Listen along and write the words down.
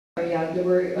area. There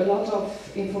were a lot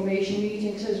of information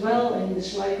meetings as well in the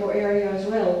Sligo area as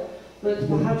well, but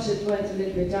perhaps it went a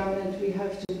little bit down and we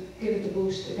have to give it a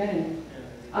boost again.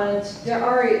 And there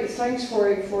are, thanks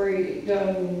for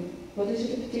the, what is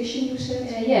it, a petition you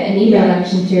said? Yeah, an email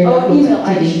action to email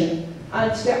action.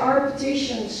 And there are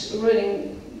petitions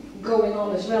going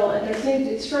on as well, and I think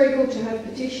it's very good to have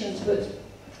petitions, but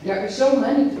there are so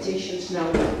many petitions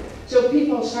now. So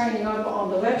people are signing up on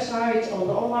the website, on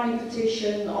the online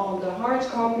petition, on the hard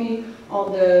copy,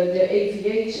 on the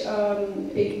AVAZ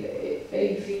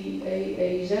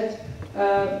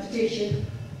petition.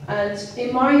 And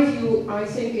in my view, I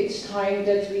think it's time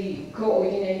that we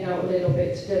coordinate now a little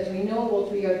bit, that we know what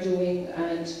we are doing,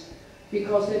 and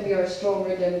because then we are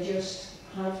stronger than just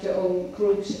have their own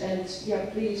groups. And yeah,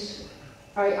 please,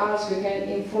 I ask again,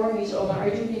 inform each other. I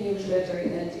do the newsletter,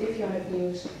 and if you have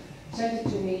news, send it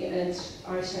to me, and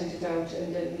I send it out,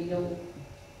 and then we know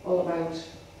all about.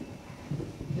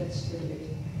 That's a little bit.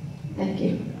 Thank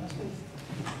you.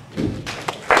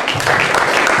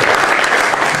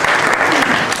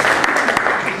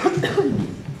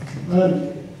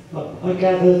 I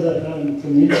gather that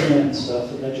from the internet and stuff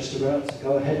that they're just about to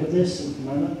go ahead with this in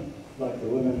Manor, like the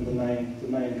women, the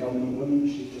main government woman,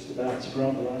 she's just about to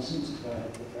grant the licence to go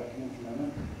ahead with fracking in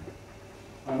Manor.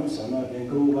 I also know in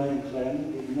Galway and Clare,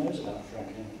 nobody knows about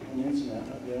fracking on the internet.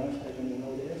 Nobody else has any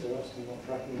ideas. They're asking what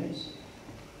fracking is.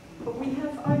 But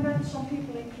I met some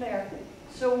people in Clare,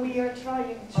 so we are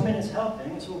trying to... I mean, it's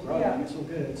helping, it's all growing, yeah. It's all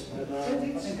good, but I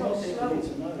think a lot of people need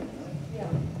to know, Yeah.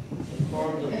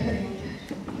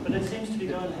 But it seems to be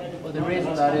going ahead. Well, the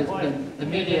reason that is the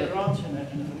media.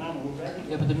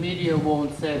 Yeah, but the media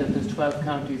won't say that there's 12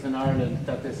 counties in Ireland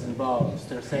that this involves.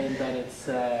 They're saying that it's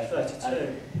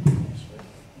 32.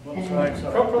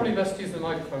 Probably best to use the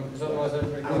microphone because otherwise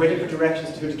everybody. I'm waiting for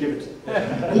directions to who to give it to.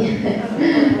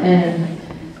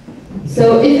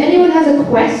 So, if anyone has a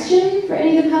question for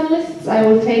any of the panelists, I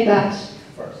will take that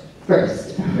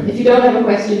first. If you don't have a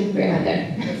question, put your hand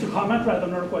down. It's a comment rather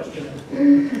than a question.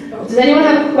 Does anyone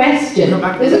have a question?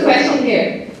 There's a question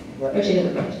here. Oh, she has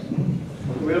a question.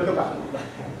 We'll come back.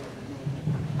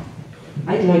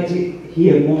 I'd like to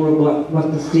hear more about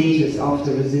what the status of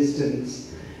the resistance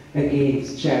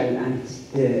against shell and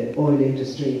the oil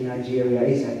industry in Nigeria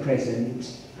is at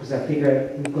present, because I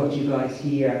figure we've got you guys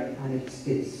here, and it's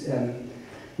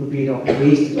would be a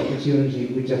wasted opportunity.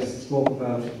 We just spoke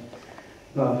about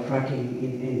fracking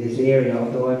in this area,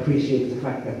 although I appreciate the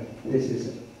fact that this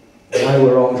is why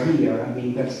we're all here. I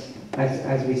mean, but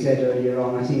as we said earlier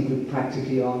on, I think we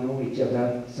practically all know each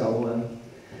other, so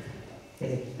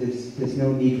there's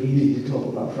no need really to talk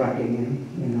about fracking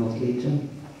in North Leitrim.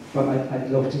 But I'd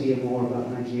love to hear more about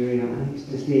Nigeria and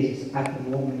the status at the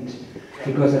moment,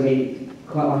 because I mean,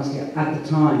 quite honestly, at the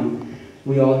time,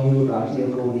 we all knew about the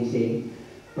Ogoni thing,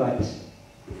 but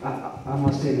I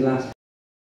must say the last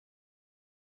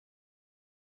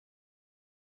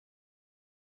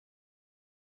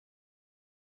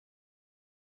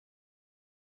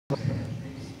So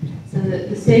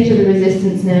the state of the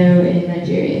resistance now in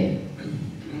Nigeria.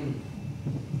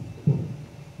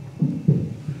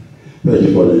 Thank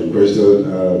you for the question.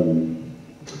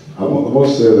 I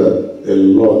must say that a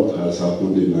lot has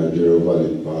happened in Nigeria over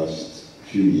the past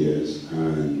few years,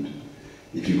 and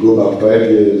if you go back 5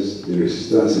 years, the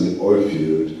resistance in the oil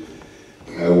field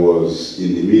was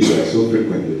in the media so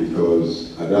frequently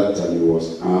because at that time it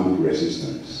was armed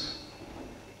resistance.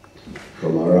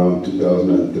 From around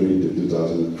 2003 to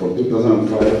 2000, from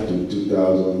 2005 to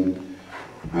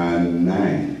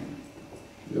 2009,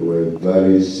 there were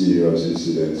very serious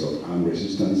incidents of armed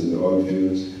resistance in the oil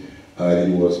fields,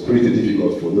 and it was pretty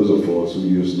difficult for those of us who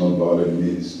use non-violent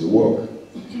means to work,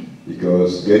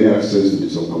 because getting access to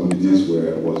some communities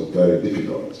was very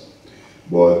difficult.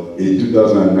 But in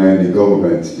 2009, the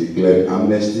government declared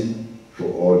amnesty for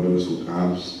all those with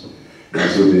arms,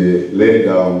 and so they laid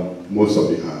down most of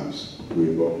the arms.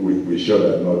 We sure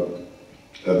that not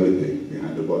everything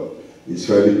behind it, but it's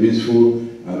fairly peaceful,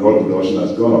 and all production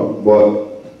has gone up. But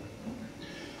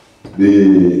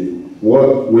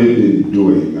what we've been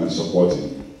doing and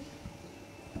supporting,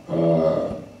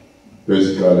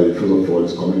 basically, first of all,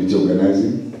 is community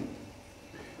organizing,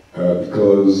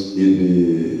 because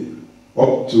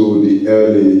up to the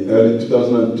early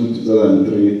 2002,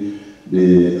 2003,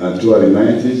 and throughout the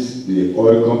 90s, the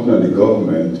oil company and the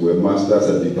government were masters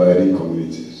at dividing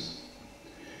communities.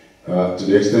 To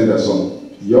the extent that some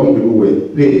young people were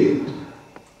paid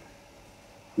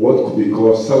what could be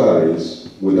called salaries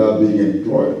without being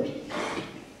employed.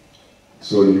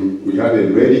 So we had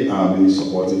a ready army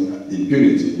supporting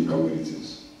impunity in the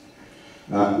communities.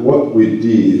 What we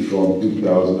did from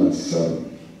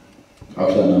 2007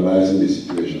 after analyzing the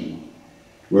situation?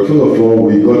 Well, first of all,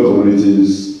 we got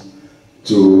communities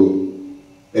to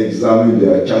examine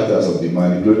their charters of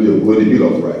demand, including the Ogoni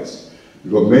Bill of Rights,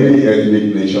 because many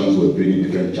ethnic nations were bringing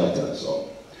different charters up.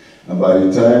 And by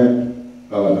the time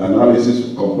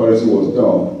analysis comparison was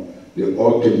done, they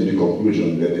all came to the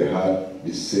conclusion that they had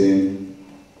the same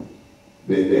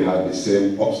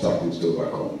obstacles to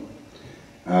overcome.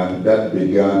 And that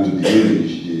began to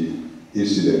diminish the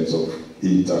incidence of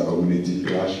inter-community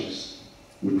clashes,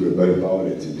 which were very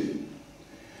violent indeed.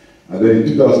 And then in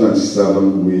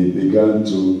 2007, we began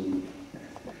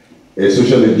a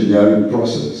social engineering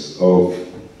process of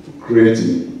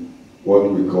creating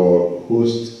what we call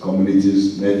host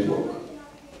communities network.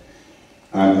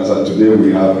 And as of today,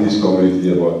 we have this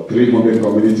community, about 300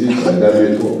 communities, and that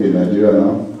network in Nigeria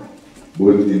now,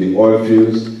 both in the oil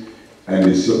fields and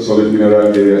the solid mineral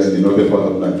areas in the northern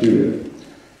part of Nigeria.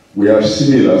 We have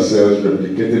similar cells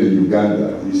replicated in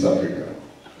Uganda, East Africa,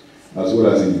 as well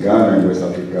as in Ghana and West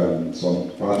Africa and some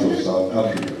parts of South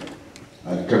Africa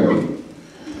and Cameroon.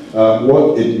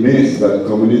 What it means is that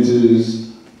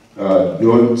communities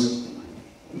don't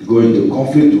go into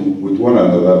conflict with one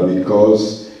another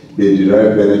because they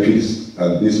derive benefits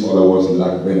and these other ones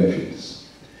lack benefits.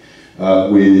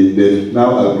 They've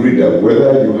now agreed that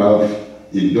whether you have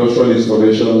industrial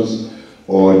installations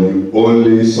or you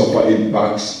only suffer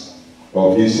impacts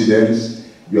of incidents,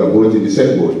 you are both in the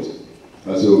same boat.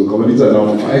 And so communities are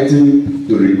now fighting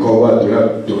to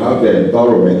recover, to have their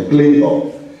environment cleaned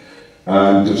up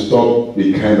and to stop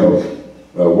the kind of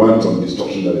wanton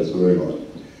destruction that is going on.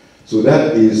 So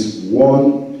that is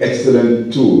one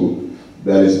excellent tool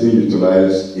that is being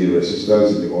utilized in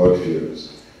resistance in the oil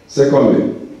fields.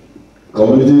 Secondly,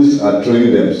 communities are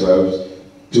training themselves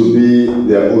to be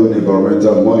their own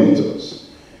environmental monitors,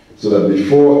 so that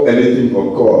before anything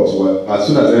occurs, well, as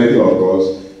soon as anything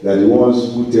occurs, they're the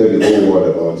ones who tell the whole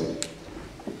world about it.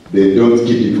 They don't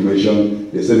keep information,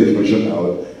 they send information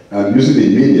out, and using the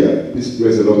media, this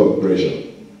places a lot of pressure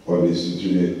on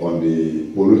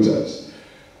the polluters.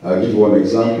 I'll give one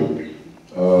example.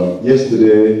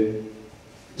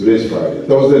 Today's Friday,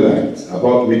 Thursday night,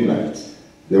 about midnight,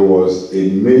 there was a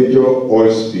major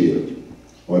oil spill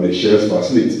on a Shell's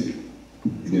facility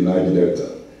in the Niger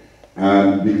Delta.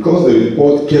 And because the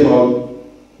report came out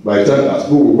by the time as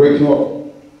people were waking up,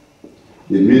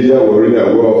 the media were already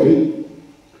aware of it,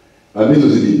 and this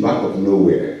was in the back of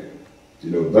nowhere,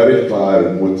 very far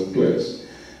remote place.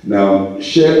 Now,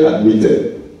 Shell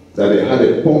admitted that they had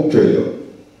a pump failure,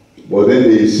 but then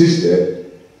they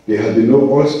insisted there had been no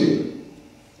oil spill.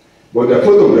 But there are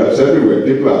photographs everywhere.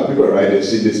 People are right. They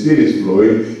see the spill is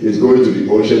flowing, it's going to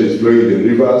the ocean, it's flowing in the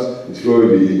rivers, it's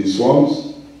flowing in the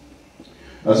swamps.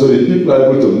 And so the people are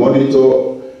able to monitor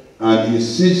and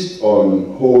insist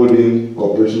on holding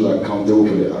corporations accountable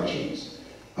for their actions.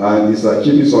 And it's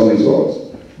achieving some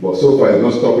results, but so far it's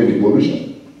not stopping the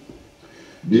pollution.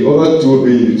 The other tool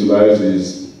being utilized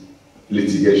is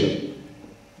litigation.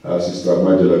 As Sister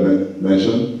Majella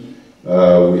mentioned,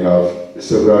 we have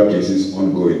several cases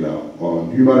ongoing now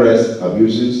on human rights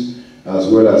abuses as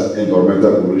well as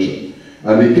environmental pollution.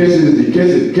 And the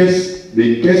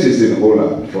cases in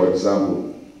Holland, for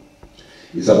example,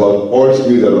 is about oil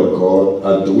spills that occurred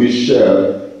and to which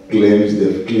Shell claims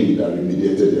they've cleaned and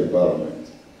remediated the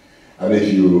environment. And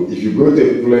if you go to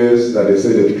a place that they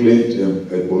say they've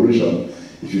cleaned a pollution,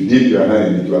 if you dip your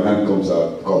hand in it, your hand comes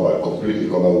out completely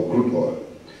covered with crude oil.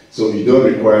 So you don't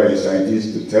require a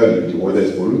scientist to tell you the water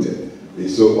is polluted.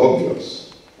 It's so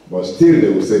obvious. But still they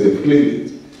will say they've cleaned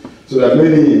it. So there are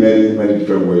many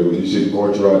different ways. We're using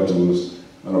cultural tools.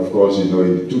 And of course, in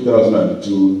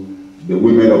 2002, the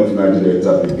women of Niger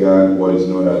Delta began what is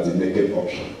known as the naked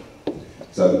option.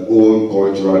 It's an old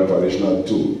cultural traditional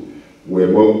tool where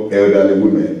more elderly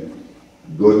women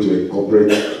go to a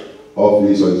corporate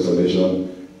office or installation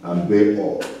and pay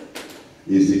off.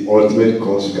 It's the ultimate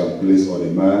cost you can place on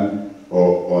a man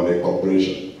or on a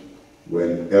corporation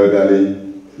when elderly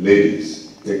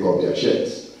ladies take off their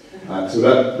shirts. And so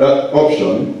that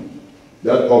option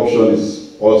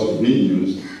is also being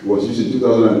used. It was used in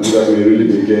 2002, that's when it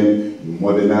really became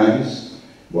modernized,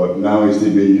 but now it's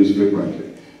still being used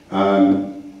frequently. And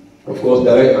of course,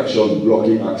 direct action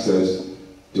blocking access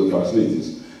to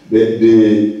facilities.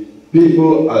 The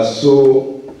people are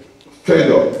so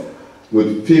fed up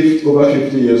with over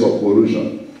 50 years of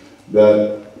pollution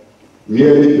that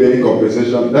merely paying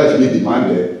compensation, that's being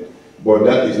demanded, but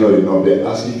that is not enough. They're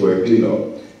asking for a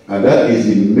cleanup. And that is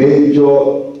the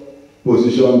major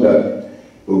position that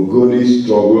Ogoni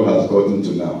struggle has gotten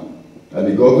to now. And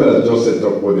the government has just set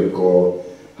up what they call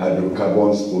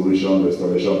hydrocarbons pollution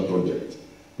restoration project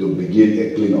to begin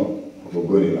a cleanup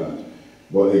Ogoniland.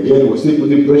 But again, we're still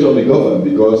putting pressure on the government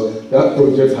because that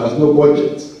project has no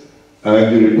budget.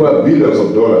 And you require billions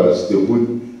of dollars to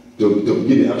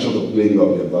begin the action of cleaning up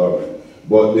the environment.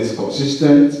 But there's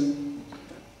consistent,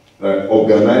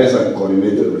 organized and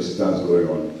coordinated resistance going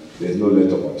on. There's no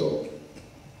let up at all.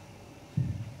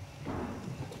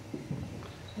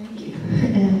 Thank you.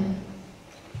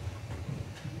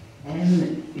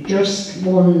 Just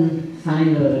one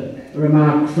final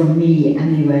remark from me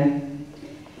anyway.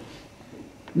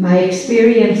 My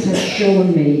experience has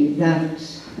shown me that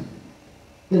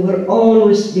there will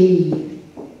always be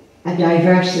a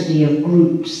diversity of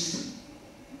groups,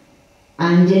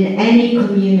 and in any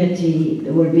community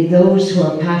there will be those who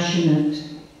are passionate,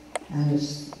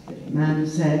 as the man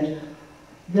said,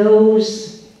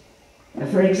 those,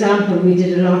 for example, we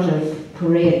did a lot of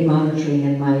parade monitoring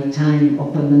in my time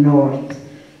up in the north.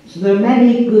 So there are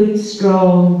many good,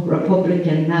 strong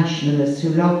Republican nationalists who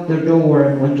locked their door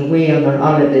and went away on their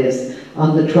holidays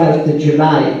on the 12th of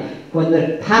July when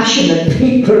the passionate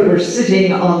people were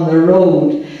sitting on the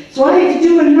road. So I had to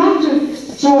do a lot of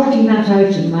sorting that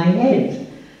out in my head.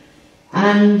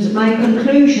 And my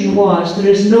conclusion was there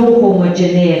is no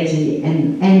homogeneity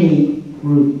in any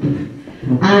group.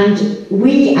 And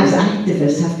we as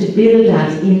activists have to build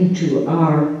that into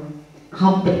our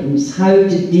competence, how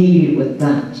to deal with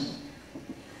that.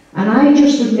 And I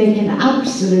just would make an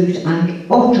absolute and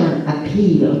utter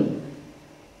appeal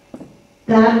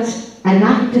that an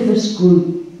activist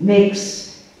group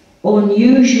makes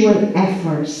unusual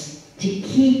efforts to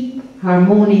keep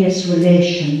harmonious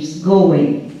relations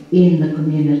going in the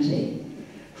community.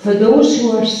 For those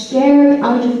who are scared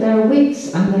out of their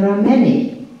wits, and there are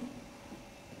many,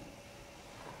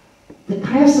 the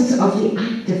presence of the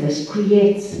activist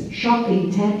creates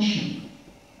shocking tension.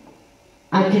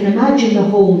 I can imagine the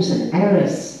homes in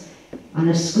Erris on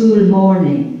a school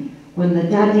morning when the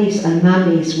daddies and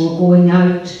mammies were going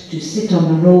out to sit on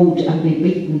the road and be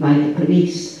beaten by the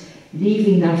police,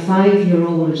 leaving their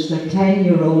 5-year-olds, their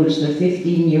 10-year-olds, their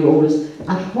 15-year-olds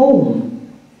at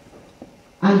home,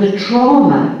 and the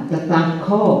trauma that that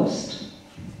caused.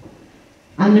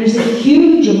 And there's a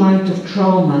huge amount of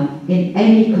trauma in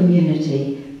any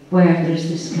community where there's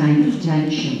this kind of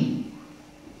tension.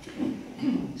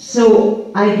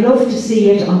 So I'd love to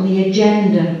see it on the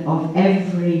agenda of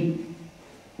every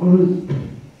group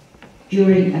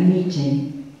during a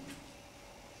meeting.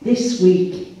 This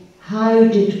week, how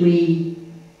did we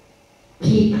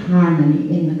keep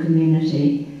harmony in the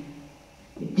community?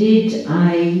 Did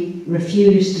I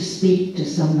refuse to speak to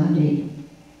somebody?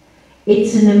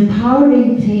 It's an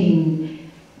empowering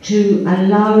thing to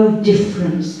allow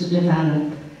difference to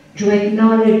develop, to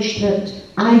acknowledge that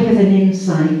I have an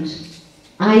insight,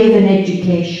 I have an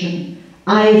education,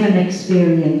 I have an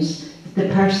experience that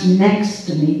the person next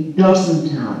to me doesn't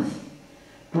have.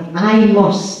 But I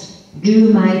must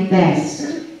do my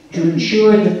best to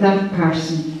ensure that that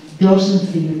person doesn't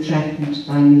feel threatened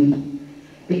by me.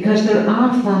 Because there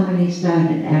are families down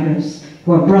in Erris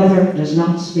where brother does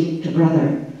not speak to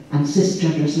brother and sister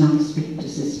does not speak to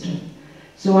sister.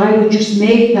 So I would just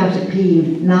make that appeal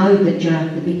now that you're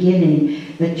at the beginning,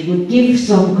 that you would give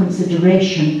some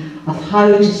consideration of how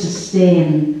to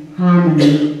sustain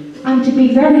harmony and to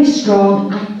be very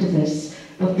strong activists,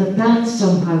 but that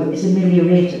somehow is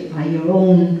ameliorated by your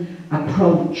own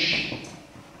approach.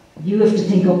 You have to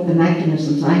think up the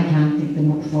mechanisms, I can't think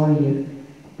them up for you.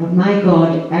 But my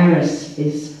God, Erris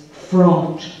is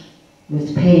fraught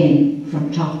with pain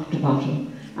from top to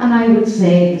bottom. And I would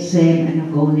say the same in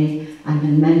Ogoni and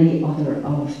in many other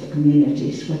of the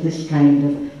communities where this kind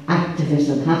of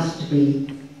activism has to be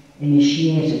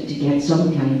initiated to get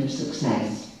some kind of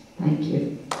success. Thank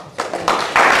you.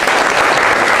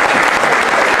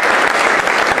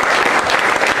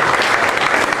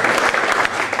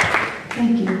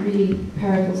 Thank you, really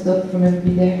powerful stuff from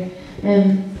everybody there.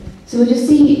 So we'll just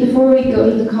see, before we go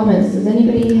to the comments, does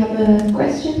anybody have a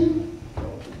question?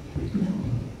 No.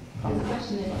 There's a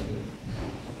question there.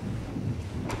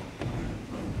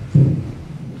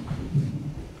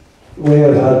 We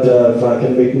have had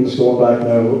fracking meetings going back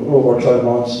now over 12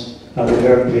 months, and we've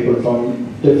heard people from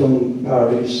different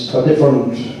parties, or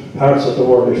different parts of the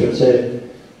world, I should say,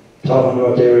 talking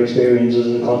about their experiences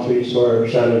in countries where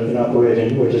Shell have been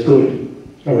operating, which is good,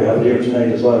 and we have it here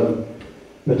tonight as well.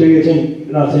 But do you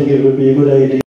not think it would be a good idea